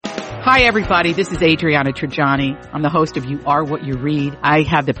Hi, everybody. This is Adriana Trajani. I'm the host of You Are What You Read. I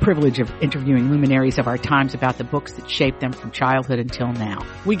have the privilege of interviewing luminaries of our times about the books that shaped them from childhood until now.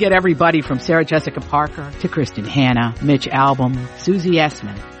 We get everybody from Sarah Jessica Parker to Kristen Hanna, Mitch Albom, Susie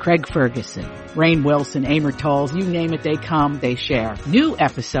Essman, Craig Ferguson, Rainn Wilson, Amor Towles, you name it, they come, they share. New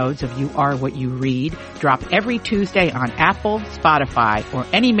episodes of You Are What You Read drop every Tuesday on Apple, Spotify, or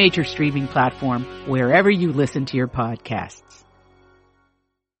any major streaming platform wherever you listen to your podcasts.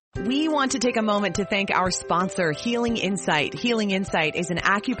 We want to take a moment to thank our sponsor, Healing Insight. Healing Insight is an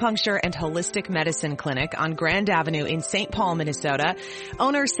acupuncture and holistic medicine clinic on Grand Avenue in St. Paul, Minnesota.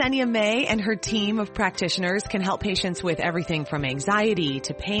 Owner Senya May and her team of practitioners can help patients with everything from anxiety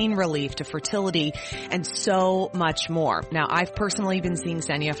to pain relief to fertility and so much more. Now, I've personally been seeing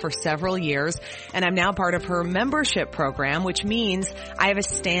Senya for several years, and I'm now part of her membership program, which means I have a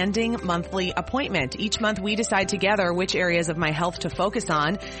standing monthly appointment. Each month we decide together which areas of my health to focus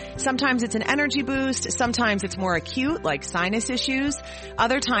on. Sometimes it's an energy boost. Sometimes it's more acute, like sinus issues.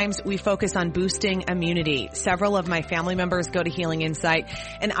 Other times we focus on boosting immunity. Several of my family members go to Healing Insight,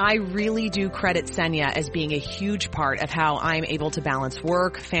 and I really do credit Senya as being a huge part of how I'm able to balance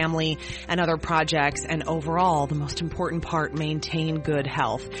work, family, and other projects, and overall, the most important part, maintain good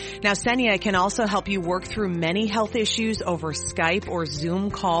health. Now, Senya can also help you work through many health issues over Skype or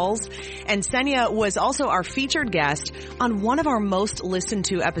Zoom calls. And Senya was also our featured guest on one of our most listened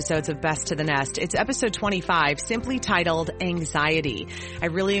to episodes of Best to the Nest. It's episode 25, simply titled Anxiety. I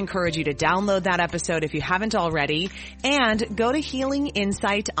really encourage you to download that episode if you haven't already, and go to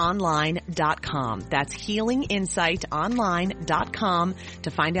healinginsightonline.com. That's healinginsightonline.com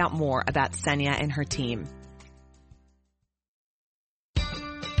to find out more about Senya and her team.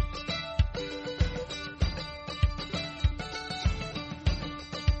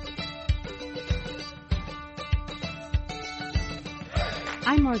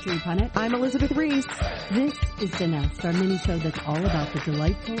 I'm Marjorie Punnett. I'm Elizabeth Reese. This is The Nest, our mini-show that's all about the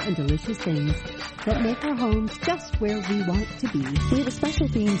delightful and delicious things that make our homes just where we want to be. We have a special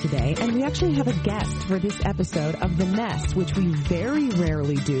theme today, and we actually have a guest for this episode of The Nest, which we very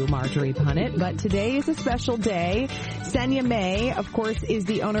rarely do, Marjorie Punnett, but today is a special day. Senya May, of course, is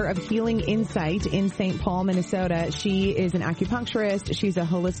the owner of Healing Insight in St. Paul, Minnesota. She is an acupuncturist. She's a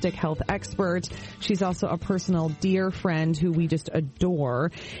holistic health expert. She's also a personal dear friend who we just adore.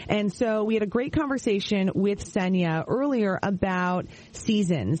 And so we had a great conversation with Senya earlier about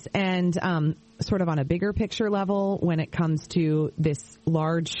seasons and sort of on a bigger picture level when it comes to this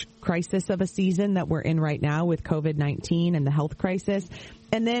large crisis of a season that we're in right now with COVID-19 and the health crisis.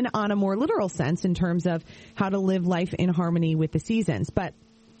 And then on a more literal sense in terms of how to live life in harmony with the seasons. But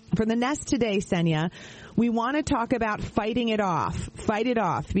for the Nest today, Senya, we want to talk about fighting it off. Fight it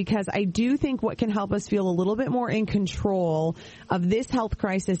off, because I do think what can help us feel a little bit more in control of this health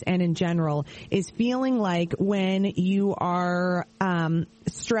crisis and in general is feeling like when you are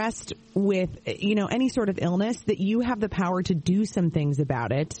stressed with, any sort of illness, that you have the power to do some things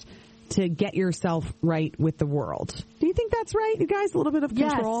about it to get yourself right with the world. Do you think that's right, you guys? A little bit of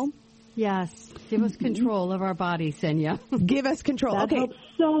control? Yes. Give us control of our body, Senya. Give us control. That helps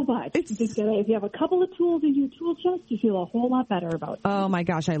so much. If you have a couple of tools in your tool chest, you feel a whole lot better about it. Oh, my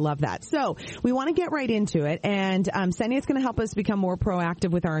gosh, I love that. So we want to get right into it, and Senya is going to help us become more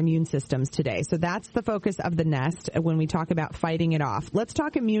proactive with our immune systems today. So that's the focus of the Nest when we talk about fighting it off. Let's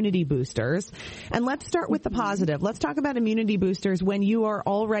talk immunity boosters, and let's start with the positive. Let's talk about immunity boosters when you are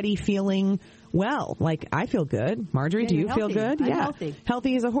already feeling well. Like, I feel good. Marjorie, do you feel good? I'm healthy.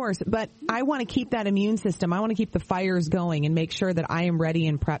 Healthy as a horse. But I want to keep that immune system. I want to keep the fires going and make sure that I am ready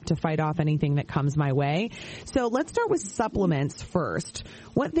and prepped to fight off anything that comes my way. So let's start with supplements first.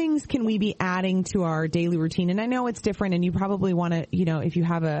 What things can we be adding to our daily routine? And I know it's different, and you probably want to, if you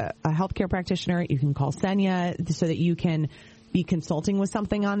have a healthcare practitioner, you can call Senya so that you can be consulting with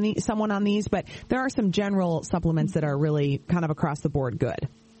someone on these. But there are some general supplements that are really kind of across the board good.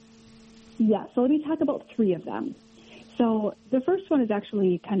 Yeah, so let me talk about 3 of them. So the first one is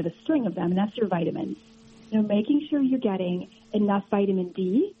actually kind of a string of them, and that's your vitamins. Making sure you're getting enough vitamin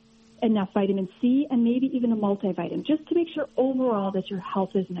D, enough vitamin C, and maybe even a multivitamin, just to make sure overall that your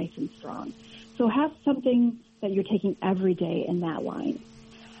health is nice and strong. So have something that you're taking every day in that line.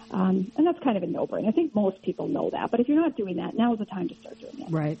 And that's kind of a no-brainer. I think most people know that. But if you're not doing that, now is the time to start doing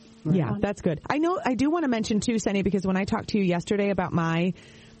it. Right. Yeah, that's good. I do want to mention, too, Senya, because when I talked to you yesterday about my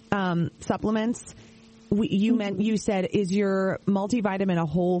supplements, you said, is your multivitamin a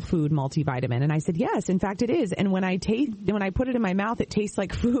whole food multivitamin? And I said, yes, in fact it is. And when I put it in my mouth, it tastes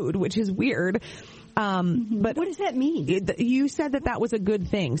like food, which is weird. But what does that mean? You said that was a good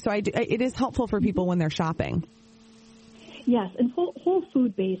thing. So it is helpful for people when they're shopping. Yes, and whole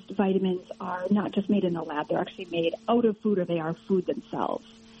food-based vitamins are not just made in the lab. They're actually made out of food, or they are food themselves.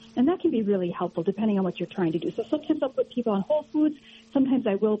 And that can be really helpful depending on what you're trying to do. So sometimes I'll put people on whole foods. Sometimes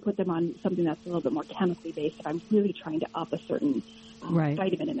I will put them on something that's a little bit more chemically based if I'm really trying to up a certain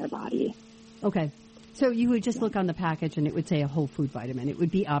vitamin in their body. Okay. So you would just look on the package and it would say a whole food vitamin. It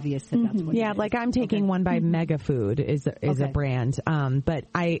would be obvious that that's what it is. Like I'm taking one by Mega Food is a brand. But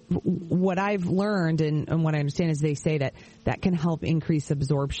what I've learned and what I understand is they say that can help increase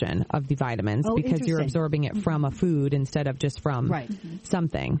absorption of the vitamins because you're absorbing it from a food instead of just from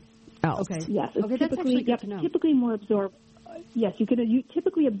something else. Okay. Yes. Okay, that's actually good to know. Typically more absorb. Yes, you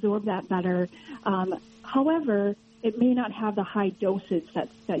typically absorb that better. However, it may not have the high dosage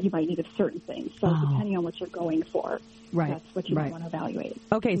that you might need of certain things. So depending on what you're going for, that's what you might want to evaluate.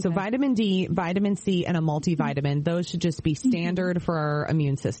 Okay, so vitamin D, vitamin C, and a multivitamin, those should just be standard for our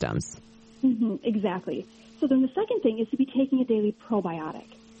immune systems. Exactly. So then the second thing is to be taking a daily probiotic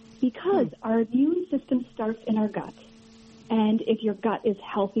because our immune system starts in our gut. And if your gut is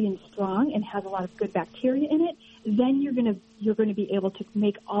healthy and strong and has a lot of good bacteria in it, then you're going to be able to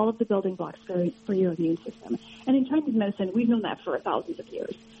make all of the building blocks for your immune system. And in Chinese medicine, we've known that for thousands of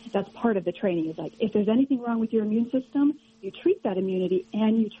years. That's part of the training is like, if there's anything wrong with your immune system, you treat that immunity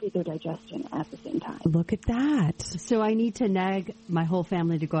and you treat their digestion at the same time. Look at that. So I need to nag my whole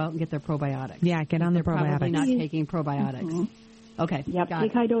family to go out and get their probiotics. Yeah, get on their probiotics. They're probably not taking probiotics. Okay. Yep.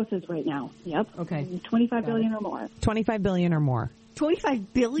 Take high doses right now. Yep. Okay. 25 billion or more. 25 billion or more.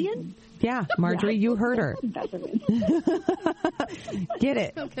 25 billion? Yeah, Marjorie, you heard her. Get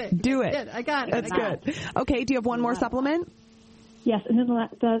it. Okay. Do it. Good. I got it. That's good. Okay, do you have one more supplement? Yes, and then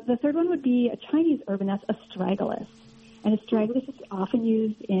the third one would be a Chinese herb, and that's astragalus. And astragalus is often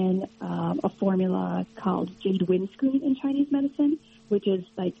used in a formula called jade windscreen in Chinese medicine, which is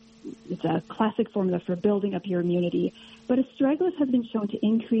it's a classic formula for building up your immunity. But astragalus has been shown to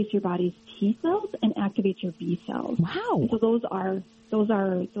increase your body's T cells and activate your B cells. Wow! And so those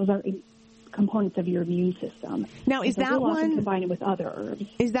are components of your immune system. Now, is that one combined with other herbs?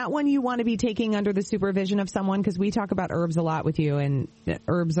 Is that one you want to be taking under the supervision of someone? Because we talk about herbs a lot with you, and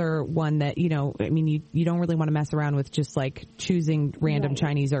herbs are one that you don't really want to mess around with just like choosing random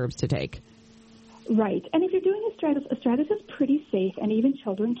Chinese herbs to take. Right. And if you're doing astragalus is pretty safe, and even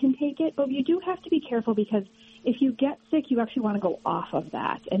children can take it, but you do have to be careful because if you get sick, you actually want to go off of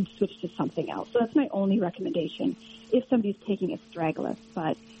that and switch to something else. So that's my only recommendation if somebody's taking astragalus.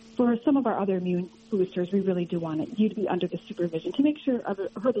 But for some of our other immune boosters, we really do want you to be under the supervision to make sure, of a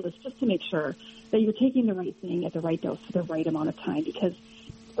herbalist, just to make sure that you're taking the right thing at the right dose for the right amount of time, because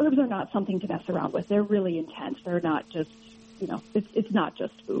herbs are not something to mess around with. They're really intense. They're not just, it's not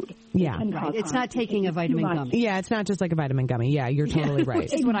just food. Yeah. Right. It's not taking a vitamin gummy. Yeah, it's not just like a vitamin gummy. Yeah, you're totally right.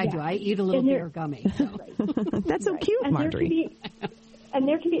 That's what I do. I eat a little beer gummy. So. That's so cute, and Marjorie.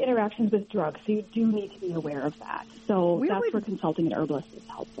 There can be interactions with drugs, so you do need to be aware of that. So that's where consulting an herbalist is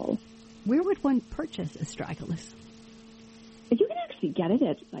helpful. Where would one purchase astragalus? You can actually get it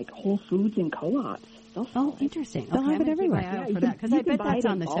at Whole Foods and co-ops. Interesting. They'll have it everywhere. For that, because I bet that's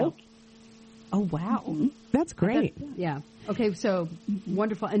on the shelf. Oh, wow. Mm-hmm. That's great. Yeah. Okay, so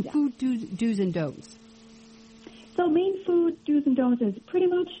wonderful. And food do's and don'ts. So main food do's and don'ts is pretty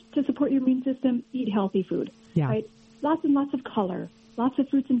much to support your immune system, eat healthy food. Yeah. Right? Lots and lots of color. Lots of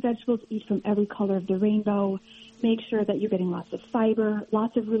fruits and vegetables, eat from every color of the rainbow. Make sure that you're getting lots of fiber,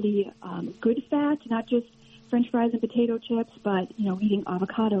 lots of really good fat, not just French fries and potato chips, but, eating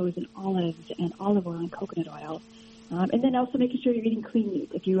avocados and olives and olive oil and coconut oil. And then also making sure you're eating clean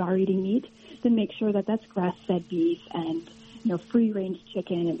meat. If you are eating meat, then make sure that that's grass-fed beef and, free-range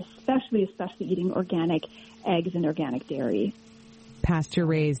chicken, and especially eating organic eggs and organic dairy.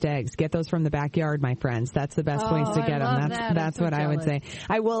 Pasture-raised eggs. Get those from the backyard, my friends. That's the best place to get them. That's what I would say.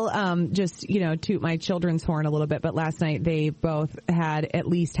 I will just, toot my children's horn a little bit, but last night they both had at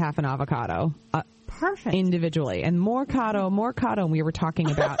least half an avocado. Perfect. Individually. And more cotto, and we were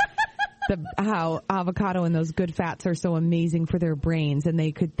talking about how avocado and those good fats are so amazing for their brains, and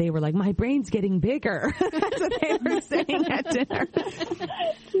they were like, my brain's getting bigger. That's what they were saying at dinner.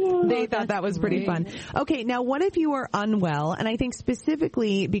 They thought that was pretty fun. Okay, now what if you are unwell? And I think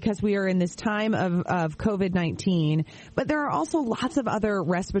specifically because we are in this time of COVID-19, but there are also lots of other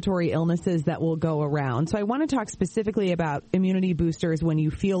respiratory illnesses that will go around. So I want to talk specifically about immunity boosters when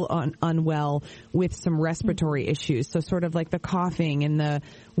you feel unwell with some respiratory issues. So sort of like the coughing and the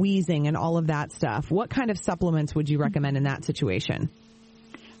wheezing and all of that stuff. What kind of supplements would you recommend in that situation?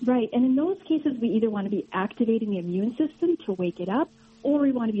 Right. And in those cases, we either want to be activating the immune system to wake it up, or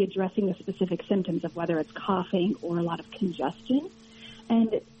we want to be addressing the specific symptoms of whether it's coughing or a lot of congestion.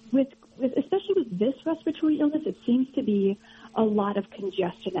 And with especially with this respiratory illness, it seems to be a lot of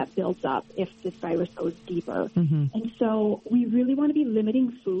congestion that builds up if this virus goes deeper. Mm-hmm. And so we really want to be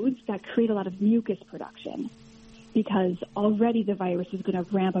limiting foods that create a lot of mucus production, because already the virus is going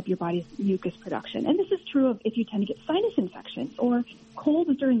to ramp up your body's mucus production. And this is true of if you tend to get sinus infections or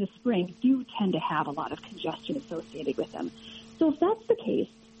colds during the spring, do tend to have a lot of congestion associated with them. So if that's the case,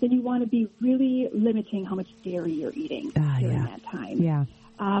 then you want to be really limiting how much dairy you're eating during that time. Yeah.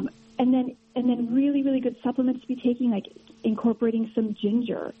 And then really, really good supplements to be taking, like incorporating some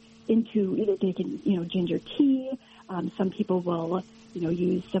ginger into either taking, ginger tea. Some people will,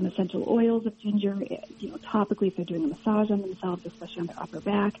 use some essential oils of ginger, topically if they're doing a massage on themselves, especially on their upper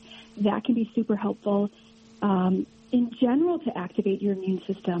back. That can be super helpful. In general, to activate your immune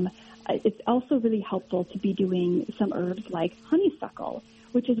system, it's also really helpful to be doing some herbs like honeysuckle,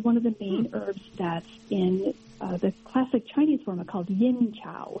 which is one of the main herbs that's in the classic Chinese formula called yin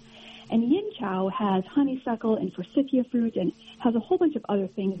chow. And yin chow has honeysuckle and forsythia fruit and has a whole bunch of other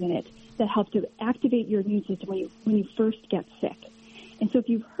things in it that help to activate your immune system when you first get sick. And so if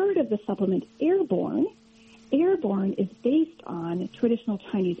you've heard of the supplement Airborne is based on traditional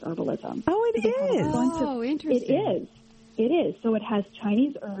Chinese herbalism. Oh, it is. Oh, interesting. It is. So it has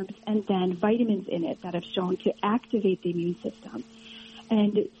Chinese herbs and then vitamins in it that have shown to activate the immune system.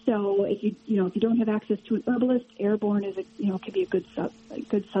 And so if you don't have access to an herbalist, Airborne is could be a good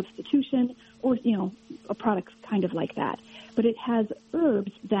substitution, or a product kind of like that. But it has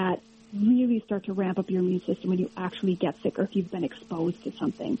herbs that really start to ramp up your immune system when you actually get sick or if you've been exposed to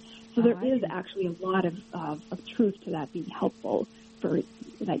something. So there is actually a lot of truth to that being helpful for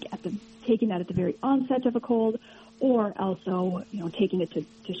taking that at the very onset of a cold, or also, taking it to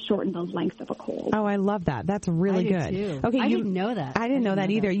shorten the length of a cold. Oh, I love that. That's really good. Too. Okay, I didn't know that. I didn't know that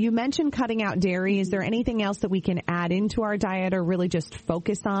either. You mentioned cutting out dairy. Is there anything else that we can add into our diet or really just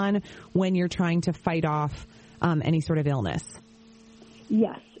focus on when you're trying to fight off any sort of illness?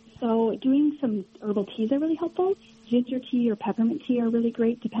 Yes. So doing some herbal teas are really helpful. Ginger tea or peppermint tea are really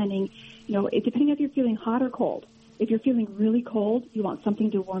great, depending if you're feeling hot or cold. If you're feeling really cold, you want something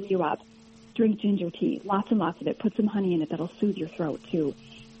to warm you up. Drink ginger tea, lots and lots of it. Put some honey in it. That'll soothe your throat, too.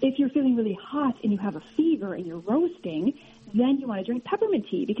 If you're feeling really hot and you have a fever and you're roasting, then you want to drink peppermint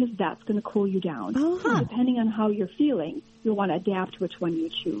tea because that's going to cool you down. Uh-huh. Depending on how you're feeling, you'll want to adapt which one you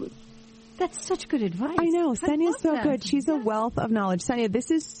choose. That's such good advice. I know. Senya's so that. good. She's a wealth of knowledge. Senya,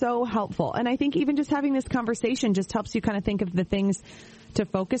 this is so helpful. And I think even just having this conversation just helps you kind of think of the things to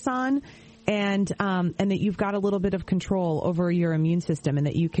focus on, and that you've got a little bit of control over your immune system, and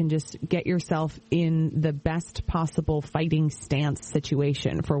that you can just get yourself in the best possible fighting stance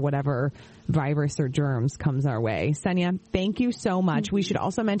situation for whatever virus or germs comes our way. Senya, thank you so much. Mm-hmm. We should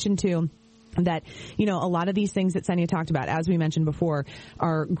also mention too that, a lot of these things that Senya talked about, as we mentioned before,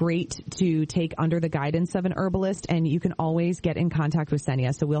 are great to take under the guidance of an herbalist, and you can always get in contact with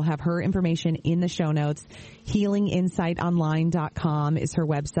Senya. So we'll have her information in the show notes. HealingInsightOnline.com is her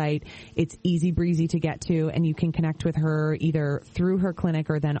website. It's easy breezy to get to, and you can connect with her either through her clinic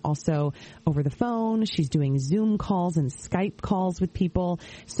or then also over the phone. She's doing Zoom calls and Skype calls with people.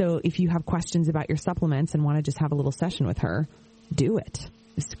 So if you have questions about your supplements and want to just have a little session with her, do it.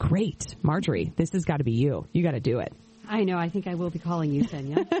 It's great. Marjorie, this has got to be you. You got to do it. I know. I think I will be calling you,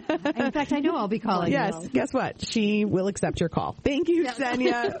 Senya. In fact, I know I'll be calling you. Yes. Guess what? She will accept your call. Thank you,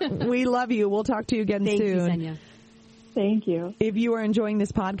 Senya. We love you. We'll talk to you again soon. Thank you, Senya. Thank you. If you are enjoying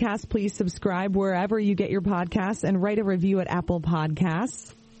this podcast, please subscribe wherever you get your podcasts and write a review at Apple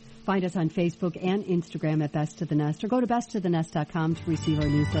Podcasts. Find us on Facebook and Instagram at Best to the Nest, or go to besttothenest.com to receive our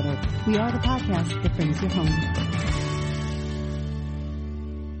newsletter. We are the podcast that brings you home.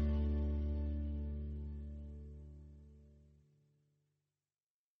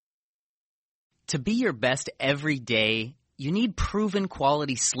 To be your best every day, you need proven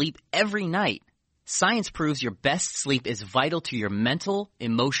quality sleep every night. Science proves your best sleep is vital to your mental,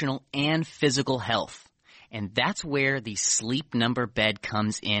 emotional, and physical health. And that's where the Sleep Number bed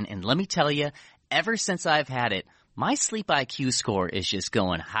comes in. And let me tell you, ever since I've had it, my sleep IQ score is just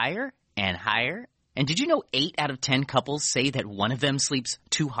going higher and higher. And did you know 8 out of 10 couples say that one of them sleeps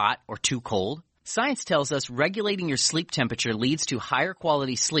too hot or too cold? Science tells us regulating your sleep temperature leads to higher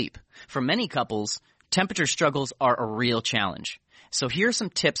quality sleep. For many couples, temperature struggles are a real challenge. So here are some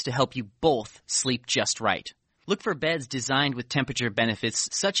tips to help you both sleep just right. Look for beds designed with temperature benefits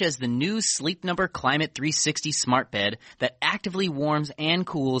such as the new Sleep Number Climate 360 Smart Bed that actively warms and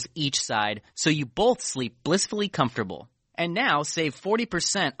cools each side so you both sleep blissfully comfortable. And now save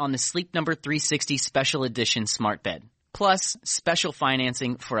 40% on the Sleep Number 360 Special Edition Smart Bed, plus special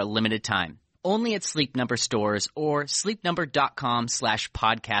financing for a limited time. Only at Sleep Number stores or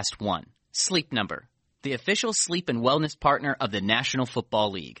sleepnumber.com/podcast1. Sleep Number, the official sleep and wellness partner of the National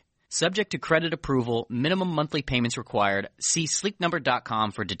Football League. Subject to credit approval, minimum monthly payments required. See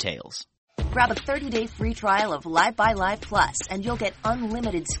sleepnumber.com for details. Grab a 30-day free trial of Live by Live Plus, and you'll get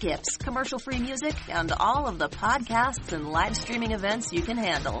unlimited skips, commercial-free music, and all of the podcasts and live streaming events you can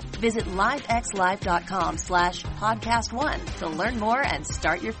handle. Visit livexlive.com/podcast1 to learn more and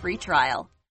start your free trial.